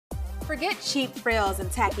forget cheap frills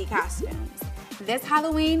and tacky costumes. This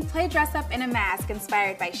Halloween, play dress up in a mask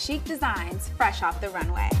inspired by chic designs fresh off the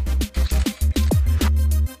runway.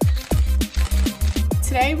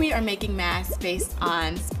 Today we are making masks based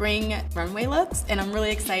on spring runway looks, and I'm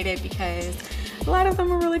really excited because a lot of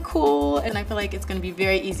them are really cool, and I feel like it's going to be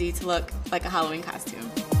very easy to look like a Halloween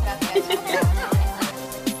costume.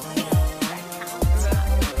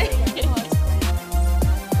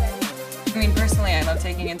 I mean, personally, I love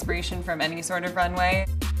taking inspiration from any sort of runway.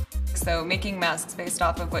 So making masks based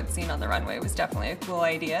off of what's seen on the runway was definitely a cool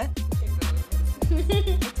idea.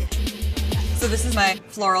 So this is my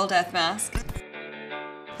floral death mask,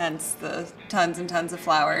 hence the tons and tons of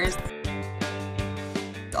flowers.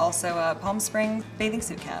 Also a Palm Spring bathing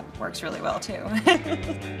suit cap works really well too.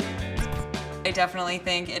 I definitely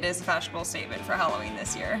think it is a fashionable statement for Halloween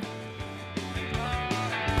this year.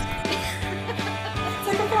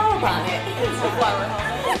 It's like a flower bonnet. It's a flower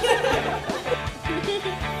helmet.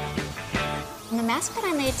 The mask that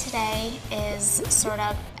I made today is sort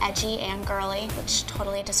of edgy and girly, which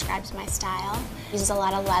totally describes my style. It uses a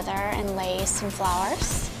lot of leather and lace and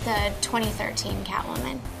flowers. The 2013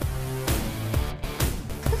 Catwoman.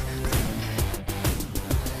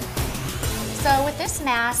 So with this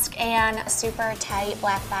mask and a super tight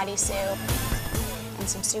black bodysuit and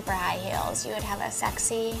some super high heels, you would have a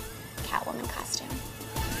sexy Catwoman costume.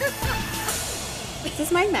 This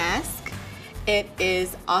is my mask. It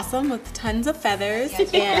is awesome with tons of feathers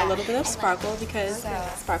and a little bit of sparkle because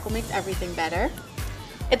sparkle makes everything better.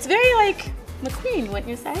 It's very like McQueen, wouldn't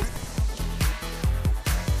you say?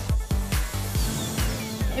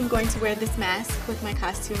 I'm going to wear this mask with my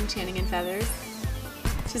costume, Channing in Feathers.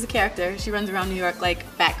 She's a character. She runs around New York like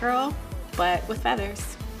Batgirl, but with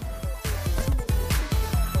feathers.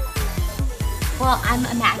 Well, I'm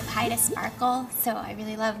a magpie to sparkle, so I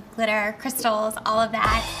really love glitter, crystals, all of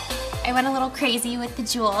that. I went a little crazy with the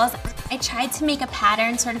jewels. I tried to make a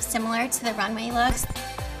pattern sort of similar to the runway looks.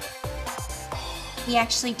 We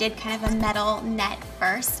actually did kind of a metal net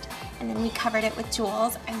first, and then we covered it with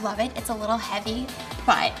jewels. I love it. It's a little heavy,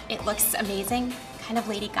 but it looks amazing. Kind of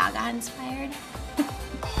Lady Gaga inspired.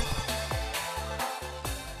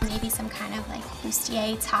 Maybe some kind of like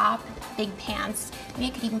bustier top, big pants. Maybe I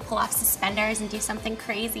could even pull off suspenders and do something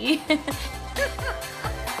crazy.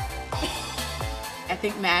 I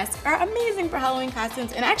think masks are amazing for Halloween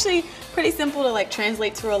costumes and actually pretty simple to like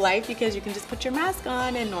translate to real life because you can just put your mask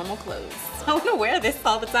on in normal clothes. I want to wear this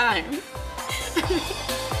all the time.